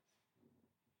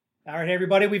All right,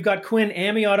 everybody, we've got Quinn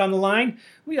Amiot on the line.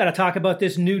 We got to talk about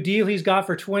this new deal he's got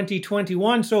for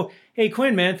 2021. So, hey,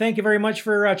 Quinn, man, thank you very much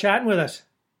for chatting with us.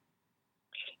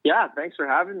 Yeah, thanks for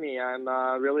having me. I'm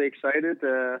really excited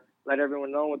to let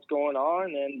everyone know what's going on,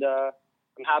 and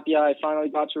I'm happy I finally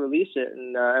got to release it,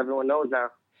 and everyone knows now.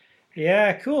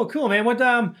 Yeah, cool, man. What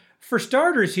for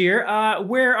starters here,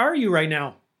 where are you right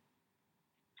now?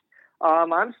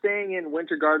 I'm staying in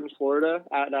Winter Garden, Florida,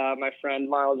 at my friend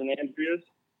Miles and Andrea's.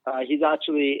 He's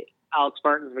actually Alex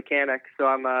Martin's mechanic, so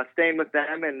I'm staying with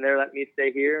them, and they're letting me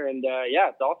stay here, and yeah,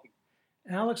 it's awesome.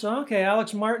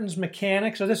 Alex Martin's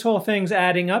mechanic. So this whole thing's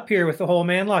adding up here with the whole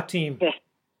Manlock team.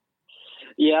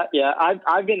 Yeah.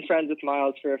 I've been friends with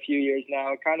Miles for a few years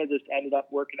now. It kind of just ended up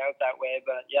working out that way,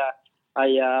 but yeah,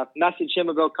 I messaged him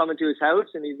about coming to his house,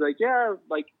 and he's like, yeah,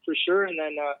 like for sure, and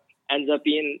then ends up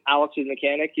being Alex's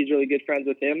mechanic. He's really good friends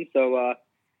with him, so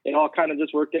it all kind of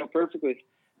just worked out perfectly.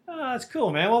 Oh, that's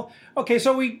cool, man. Well, okay,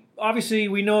 so we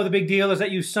know the big deal is that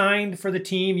you signed for the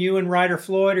team. You and Ryder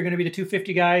Floyd are going to be the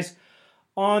 250 guys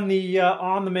on the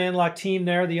Manlock team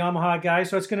there, the Yamaha guys.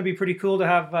 So it's going to be pretty cool to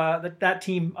have that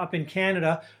team up in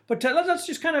Canada. But let's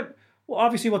just kind of, well,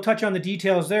 obviously we'll touch on the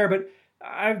details there. But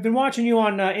I've been watching you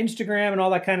on Instagram and all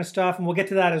that kind of stuff, and we'll get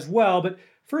to that as well. But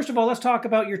first of all, let's talk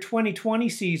about your 2020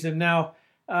 season. Now,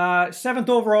 7th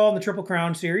overall in the Triple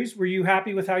Crown Series. Were you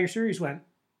happy with how your series went?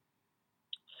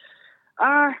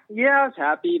 Yeah, I was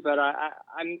happy, but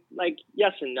I'm like,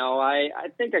 yes and no. I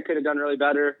think I could have done really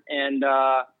better, and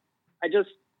I just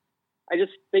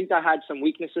think I had some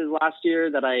weaknesses last year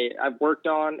that I've worked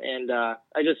on, and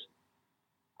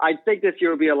I think this year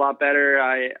will be a lot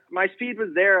better. My speed was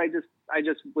there. I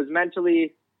just was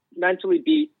mentally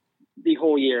beat the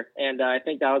whole year, and I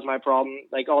think that was my problem.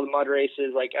 Like all the mud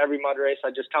races, like every mud race, I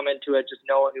just come into it just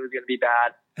knowing it was going to be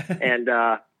bad, and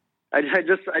I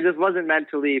just wasn't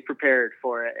mentally prepared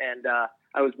for it, and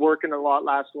I was working a lot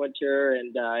last winter,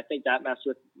 and I think that messed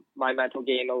with my mental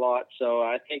game a lot. So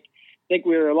I think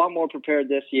we were a lot more prepared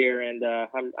this year, and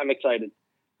I'm excited.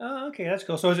 Oh, okay, that's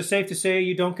cool. So is it safe to say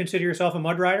you don't consider yourself a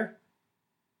mud rider?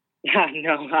 Yeah,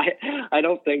 no, I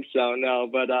don't think so. No,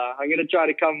 but I'm gonna try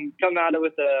to come at it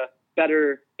with a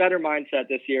better mindset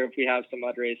this year if we have some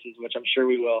mud races, which I'm sure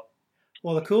we will.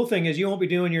 Well, the cool thing is you won't be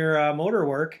doing your motor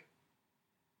work.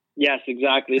 Yes,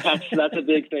 exactly. That's a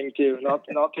big thing too. Not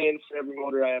paying for every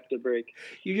motor I have to break.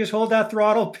 You just hold that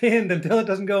throttle pinned until it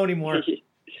doesn't go anymore.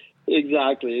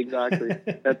 Exactly.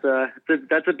 That's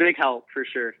a big help for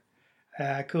sure.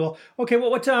 Cool. Okay,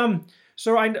 well,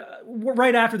 so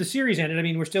right after the series ended, I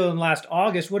mean, we're still in last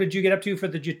August. What did you get up to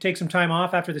did you take some time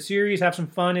off after the series, have some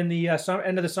fun in the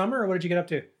end of the summer, or what did you get up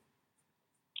to?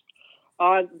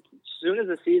 As soon as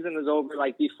the season was over,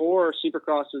 like before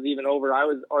Supercross was even over, I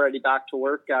was already back to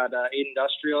work at Aid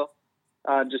Industrial,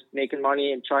 just making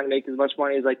money and trying to make as much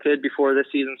money as I could before the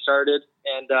season started,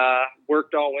 and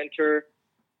worked all winter,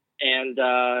 and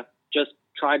just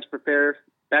tried to prepare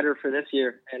better for this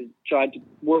year, and tried to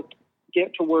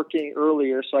get to working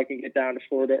earlier so I can get down to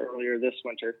Florida earlier this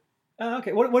winter.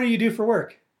 Okay, what do you do for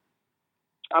work?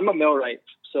 I'm a millwright,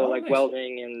 so like nice.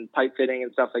 Welding and pipe fitting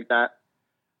and stuff like that.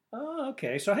 Oh,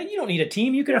 okay. So hey, you don't need a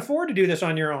team. You can afford to do this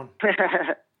on your own.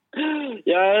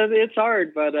 Yeah, it's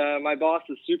hard, but my boss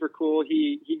is super cool.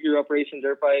 He grew up racing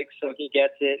dirt bikes, so he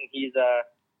gets it, and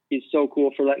he's so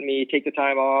cool for letting me take the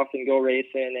time off and go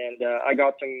racing. And I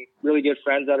got some really good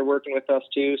friends that are working with us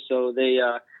too, so they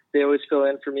always fill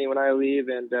in for me when I leave.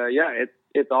 And yeah,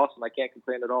 it's awesome. I can't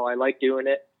complain at all. I like doing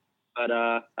it, but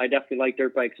I definitely like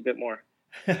dirt bikes a bit more.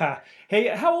 Hey,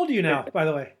 how old are you now, by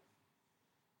the way?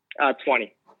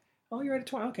 20. Oh, you're at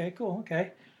 20. Okay, cool.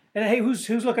 Okay. And hey, who's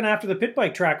looking after the pit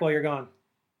bike track while you're gone?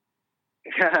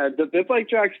 The pit bike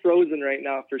track's frozen right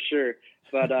now for sure,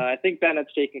 but I think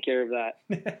Bennett's taking care of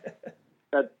that.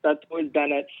 That's always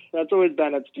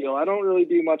Bennett's deal. I don't really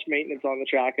do much maintenance on the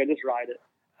track. I just ride it.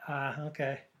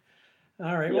 Okay.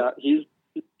 All right. Yeah,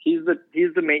 he's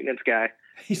the maintenance guy.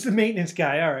 He's the maintenance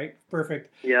guy. All right.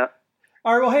 Perfect. Yeah.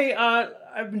 All right. Well, hey,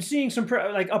 I've been seeing some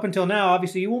like up until now.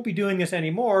 Obviously, you won't be doing this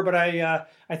anymore, but I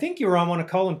think you were on one of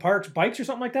Colin Park's bikes or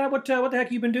something like that. What the heck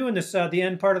have you been doing this the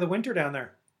end part of the winter down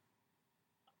there?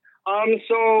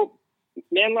 So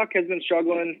Manlock has been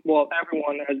struggling. Well,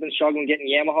 everyone has been struggling getting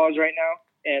Yamahas right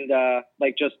now, and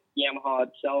like just Yamaha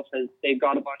itself they've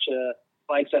got a bunch of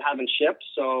bikes that haven't shipped.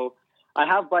 So I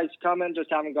have bikes coming, just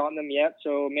haven't gotten them yet.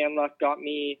 So Manlock got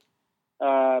me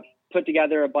put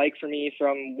together a bike for me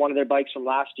from one of their bikes from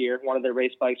last year, one of their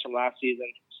race bikes from last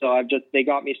season. So they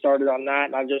got me started on that,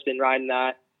 and I've just been riding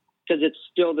that because it's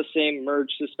still the same merge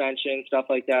suspension, stuff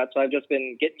like that. So I've just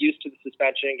been getting used to the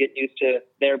suspension, getting used to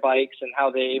their bikes and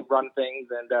how they run things.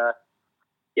 And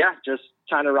yeah, just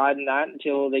kind of riding that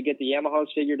until they get the Yamahas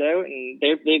figured out, and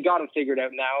they've got them figured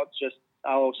out now. It's just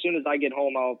as soon as I get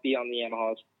home, I'll be on the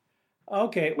Yamahas.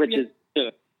 Okay, which is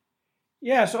soon.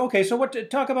 Yeah. So okay. So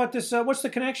talk about this? What's the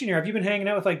connection here? Have you been hanging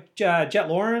out with like Jet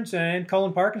Lawrence and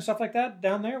Colin Park and stuff like that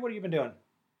down there? What have you been doing?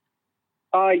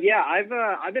 Yeah,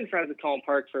 I've been friends with Colin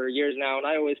Park for years now, and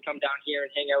I always come down here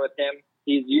and hang out with him.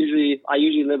 I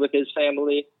usually live with his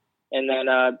family, and then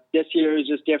this year is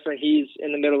just different. He's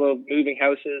in the middle of moving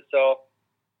houses, so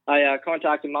I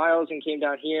contacted Miles and came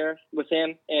down here with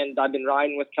him, and I've been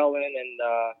riding with Cullen, and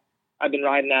I've been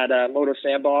riding at Moto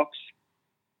Sandbox.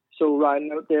 So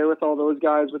riding out there with all those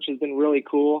guys, which has been really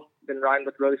cool. Been riding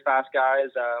with really fast guys.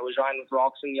 I was riding with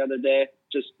Roxon the other day.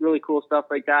 Just really cool stuff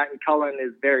like that. And Cullen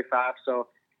is very fast, so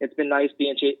it's been nice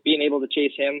being able to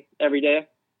chase him every day.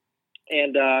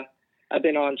 And I've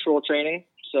been on troll training,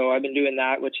 so I've been doing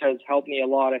that, which has helped me a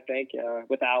lot, I think,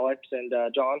 with Alex and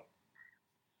John.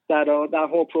 That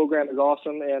whole program is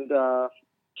awesome. And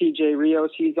TJ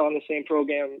Rios, he's on the same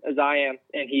program as I am,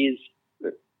 and he's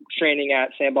training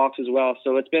at Sandbox as well.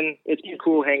 So it's been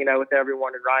cool hanging out with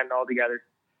everyone and riding all together.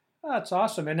 Oh, that's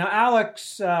awesome. And now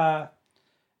Alex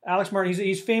Martin,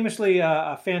 he's famously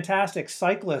a fantastic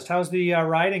cyclist. How's the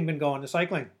riding been going? The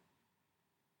cycling?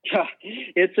 Yeah,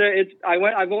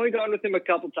 I've only gone with him a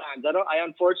couple times. I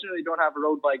unfortunately don't have a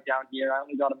road bike down here. I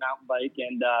only got a mountain bike,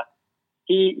 and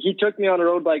he took me on a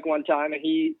road bike one time, and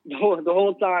the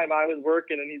whole time I was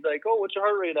working, and he's like, "Oh, what's your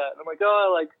heart rate at?" And I'm like,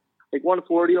 "Oh, like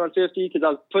 140, 150," because I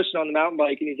was pushing on the mountain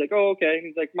bike, and he's like, "Oh, okay." And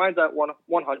he's like, "Mine's at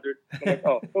 100." I'm like,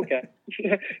 "Oh, okay."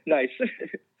 Nice.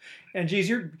 And geez,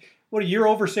 you're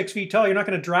over 6 feet tall. You're not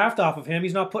going to draft off of him.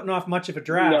 He's not putting off much of a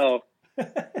draft.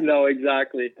 No,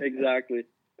 exactly.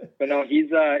 But no,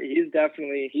 he's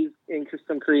in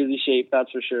some crazy shape, that's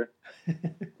for sure.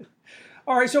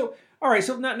 All right,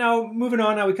 so now moving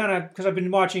on. Now we because I've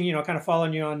been watching, kind of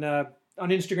following you on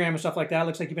Instagram and stuff like that.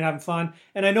 Looks like you've been having fun,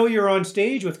 and I know you're on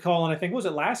stage with Colin. I think was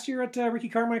it last year at Ricky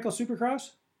Carmichael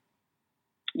Supercross?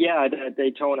 Yeah, at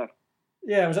Daytona.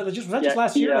 Yeah, was that just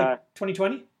last year, like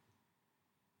 2020?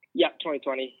 Yeah,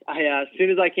 2020. As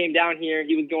soon as I came down here,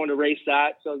 he was going to race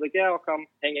that, so I was like, "Yeah, I'll come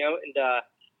hang out." And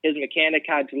his mechanic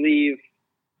had to leave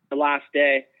the last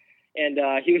day, and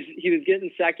he was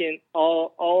getting second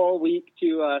all week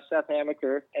to Seth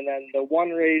Hamaker, and then the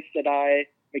one race that I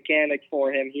mechanicked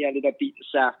for him, he ended up beating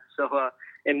Seth, so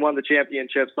and won the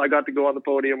championship. So I got to go on the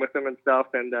podium with him and stuff,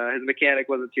 and his mechanic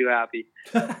wasn't too happy.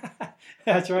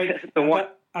 That's right.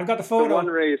 I've got the photo. The one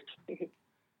race.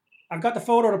 I've got the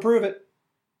photo to prove it.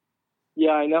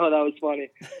 Yeah, I know, that was funny.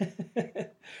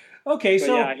 Okay,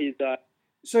 so yeah, he's.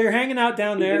 So you're hanging out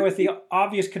down there with the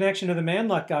obvious connection to the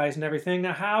Manluck guys and everything.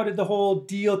 Now, how did the whole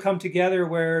deal come together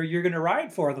where you're going to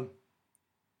ride for them?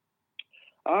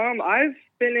 I've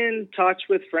been in touch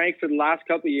with Frank for the last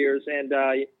couple of years, and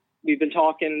we've been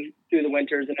talking through the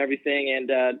winters and everything,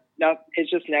 and it's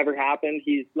just never happened.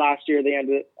 Last year they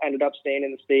ended up staying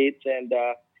in the States, and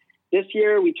this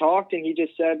year we talked, and he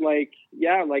just said, like,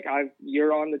 yeah, like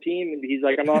you're on the team, and he's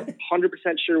like, I'm not 100%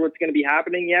 sure what's going to be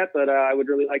happening yet, but I would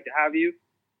really like to have you.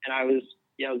 And I was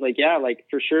like, yeah, like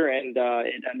for sure. And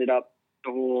it ended up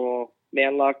the whole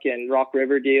Manluck and Rock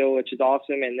River deal, which is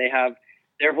awesome. And they have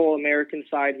their whole American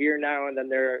side here now, and then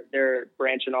they're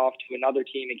branching off to another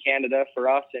team in Canada for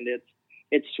us, and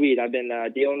it's sweet. I've been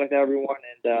dealing with everyone,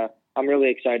 and I'm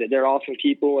really excited. They're awesome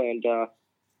people, and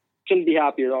couldn't be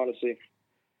happier, honestly.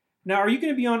 Now, are you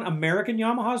going to be on American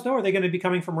Yamahas, though? Or are they going to be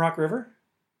coming from Rock River?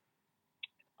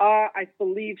 I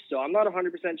believe so. I'm not 100%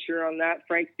 sure on that.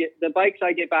 The bikes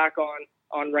I get back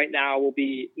on right now will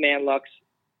be Manluck's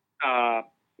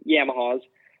Yamahas,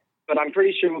 but I'm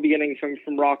pretty sure we'll be getting some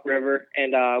from Rock River,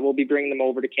 and we'll be bringing them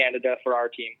over to Canada for our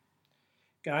team.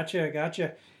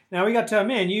 Gotcha. Now we got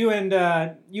you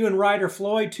and Ryder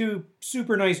Floyd, two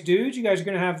super nice dudes. You guys are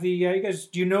going to have you guys.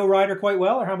 Do you know Ryder quite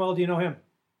well, or how well do you know him?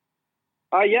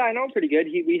 Yeah, I know him pretty good.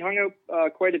 We hung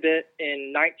out quite a bit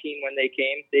in 19 when they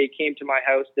came. They came to my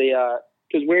house.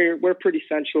 Because we're pretty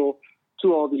central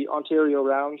to all the Ontario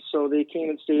rounds, so they came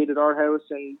and stayed at our house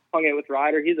and hung out with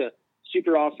Ryder. He's a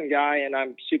super awesome guy, and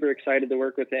I'm super excited to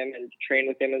work with him and train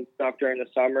with him and stuff during the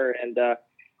summer. And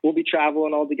we'll be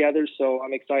traveling all together, so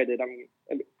I'm excited.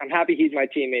 I'm happy he's my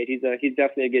teammate. He's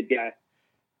definitely a good guy.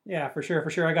 Yeah, for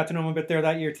sure. I got to know him a bit there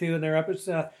that year too, and they're up. It's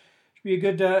be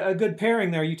a good pairing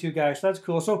there, you two guys. So that's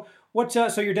cool. So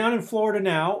so you're down in Florida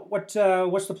now. What's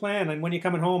the plan, and when are you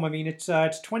coming home? I mean, it's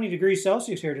 20 degrees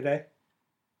Celsius here today.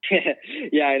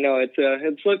 Yeah, I know. It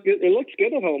looks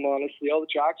good at home, honestly. All the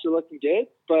tracks are looking good,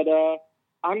 but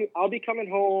I'll be coming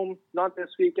home not this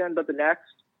weekend, but the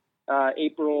next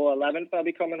April 11th. I'll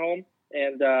be coming home,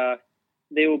 and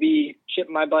they will be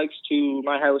shipping my bikes to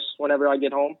my house whenever I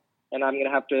get home, and I'm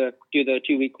gonna have to do the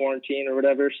 2-week quarantine or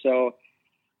whatever. So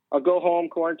I'll go home,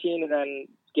 quarantine, and then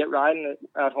get riding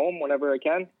at home whenever I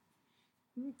can.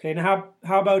 Okay. Now,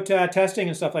 how about testing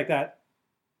and stuff like that?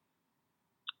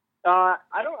 I'm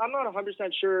not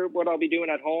 100% sure what I'll be doing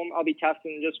at home. I'll be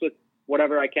testing just with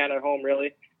whatever I can at home,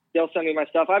 really. They'll send me my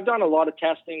stuff. I've done a lot of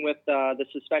testing with the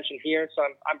suspension here, so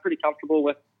I'm pretty comfortable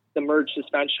with the Merge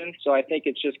suspension. So I think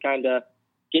it's just kind of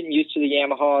getting used to the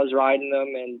Yamahas, riding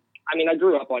them, and I mean, I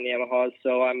grew up on Yamahas,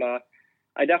 so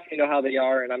I definitely know how they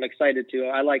are, and I'm excited to.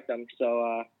 I like them,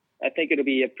 so I think it'll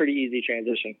be a pretty easy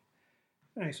transition.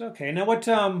 Nice. Okay. Now, what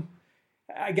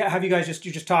have you guys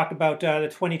just talked about the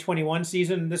 2021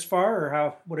 season this far,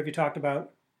 or what have you talked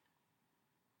about?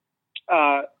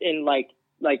 In like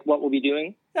what we'll be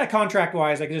doing? Yeah, contract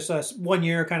wise, like just 1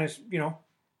 year, kind of, you know.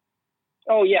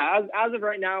 Oh yeah, as of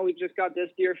right now, we've just got this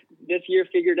year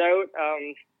figured out.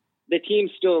 The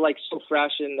team's still like so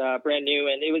fresh and brand new,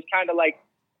 and it was kind of like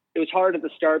it was hard at the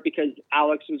start because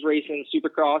Alex was racing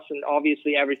Supercross, and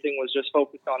obviously everything was just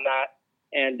focused on that,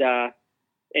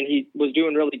 and he was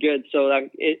doing really good. So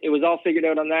it was all figured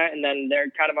out on that, and then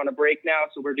they're kind of on a break now,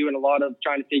 so we're doing a lot of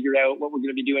trying to figure out what we're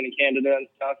going to be doing in Canada and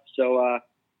stuff. So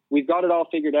we've got it all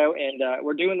figured out, and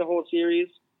we're doing the whole series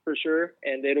for sure,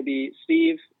 and it'll be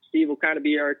Steve. Steve will kind of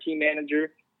be our team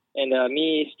manager, and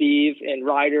me, Steve, and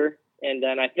Ryder. And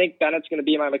then I think Bennett's going to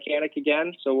be my mechanic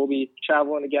again, so we'll be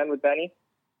traveling again with Benny.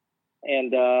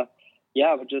 And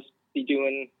yeah, we'll just be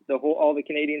doing all the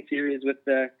Canadian series with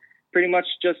pretty much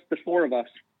just the four of us.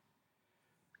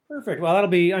 Perfect. Well, that'll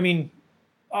be, I mean,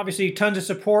 obviously tons of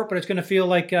support, but it's going to feel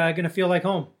like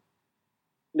home.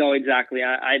 No, exactly.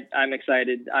 I'm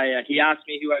excited. He asked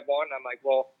me who I'd want, and I'm like,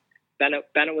 well,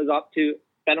 Bennett was up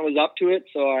to it,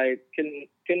 so I couldn't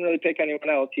really pick anyone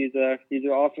else. He's an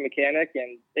awesome mechanic,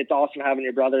 and it's awesome having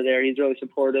your brother there. He's really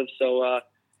supportive, so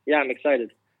yeah, I'm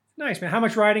excited. Nice, man. How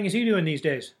much riding is he doing these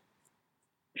days?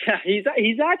 Yeah,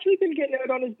 he's actually been getting out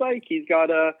on his bike. He's got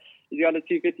a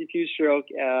 252 stroke,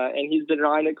 and he's been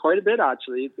riding it quite a bit,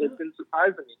 actually. It's been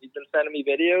surprising me. He's been sending me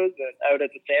videos out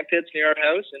at the sand pits near our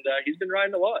house, and he's been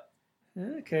riding a lot.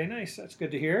 Okay, nice. That's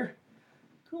good to hear.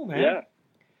 Cool, man. Yeah.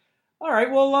 All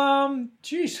right, well,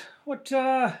 geez,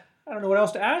 I don't know what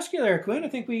else to ask you there, Quinn. I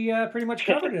think we pretty much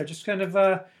covered it. Just kind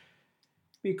of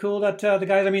be cool that the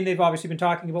guys, I mean, they've obviously been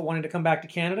talking about wanting to come back to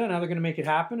Canada. Now they're going to make it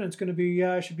happen, and it's going to be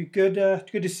should be good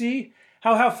to see.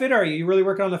 How fit are you? You really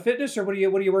working on the fitness, or what are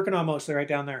you working on mostly right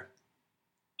down there?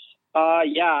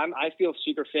 Yeah, I feel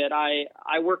super fit.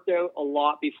 I worked out a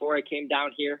lot before I came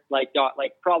down here, like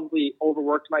probably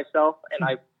overworked myself, and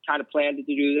I kind of planned to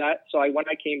do that. So when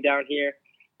I came down here,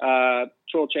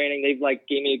 Troll Training, they've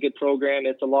gave me a good program.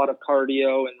 It's a lot of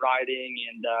cardio and riding,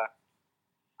 and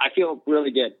I feel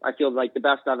really good. I feel like the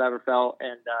best I've ever felt,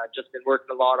 and just been working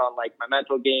a lot on my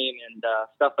mental game and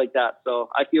stuff like that. So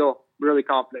I feel really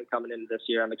confident coming into this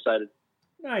year. I'm excited.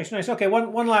 Nice. Okay,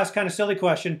 one last kind of silly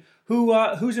question.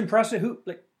 Who's impressive?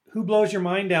 Who blows your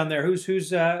mind down there? Who's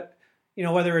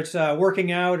whether it's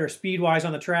working out or speed wise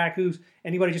on the track? Who's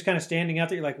anybody just kind of standing out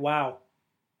that you're like, wow?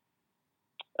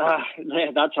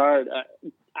 Man, that's hard.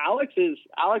 Alex is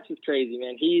crazy,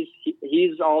 man.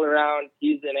 He's all around.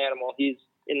 He's an animal. He's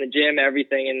in the gym,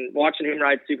 everything, and watching him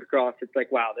ride Supercross, it's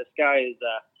like, wow, this guy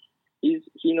is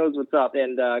he knows what's up.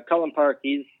 And Cullen Park,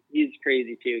 he's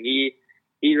crazy too.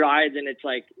 He rides, and it's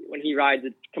like when he rides,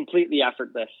 it's completely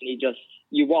effortless. And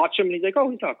you watch him, and he's like,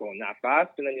 oh, he's not going that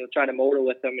fast. And then you'll try to motor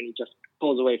with him, and he just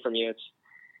pulls away from you. It's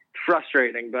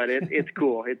frustrating, but it's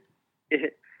cool.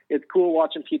 It's cool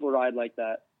watching people ride like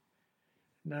that.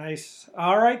 Nice.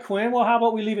 All right, Quinn. Well, how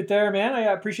about we leave it there, man? I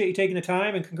appreciate you taking the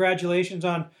time, and congratulations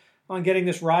on getting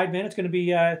this ride, man. It's going to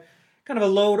be kind of a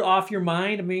load off your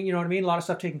mind. I mean, you know what I mean? A lot of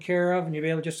stuff taken care of, and you'll be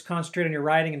able to just concentrate on your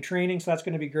riding and training, so that's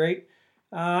going to be great.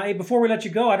 Hey, before we let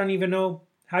you go, I don't even know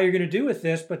how you're going to do with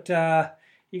this, but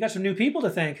you got some new people to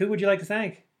thank. Who would you like to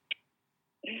thank?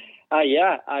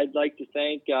 Yeah, I'd like to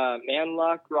thank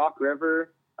Manluck, Rock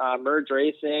River, Merge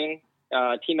Racing,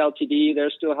 Team LTD.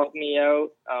 They're still helping me out.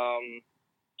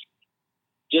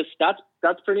 Just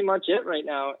that's pretty much it right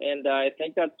now, and I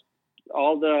think that's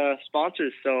all the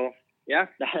sponsors. So yeah,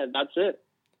 that's it.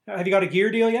 Have you got a gear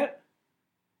deal yet?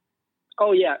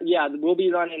 Oh yeah. We'll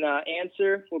be running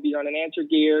Answer. We'll be running Answer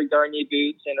gear, Garnier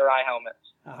boots, and Arai helmets.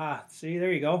 Aha. See,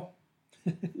 there you go.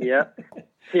 Yeah.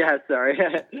 Yeah. Sorry.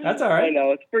 That's all right. I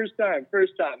know it's first time.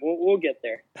 We'll get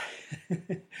there.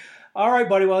 All right,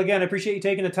 buddy. Well, again, I appreciate you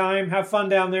taking the time. Have fun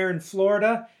down there in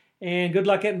Florida, and good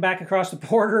luck getting back across the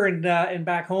border and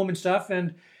back home and stuff.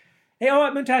 And hey, I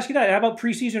meant to ask you that. How about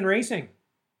preseason racing?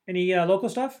 Any local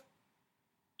stuff?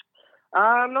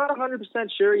 I'm not 100%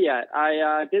 sure yet.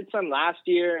 I did some last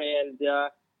year, and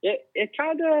it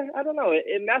kind of, I don't know,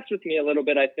 it messed with me a little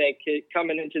bit, I think,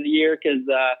 coming into the year, because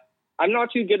I'm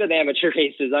not too good at amateur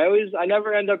races. I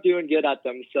never end up doing good at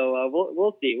them. So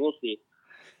we'll see. We'll see.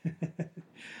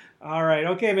 All right.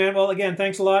 Okay, man. Well, again,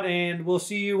 thanks a lot, and we'll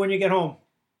see you when you get home.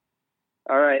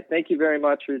 All right. Thank you very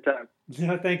much for your time.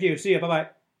 Thank you. See you.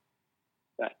 Bye-bye.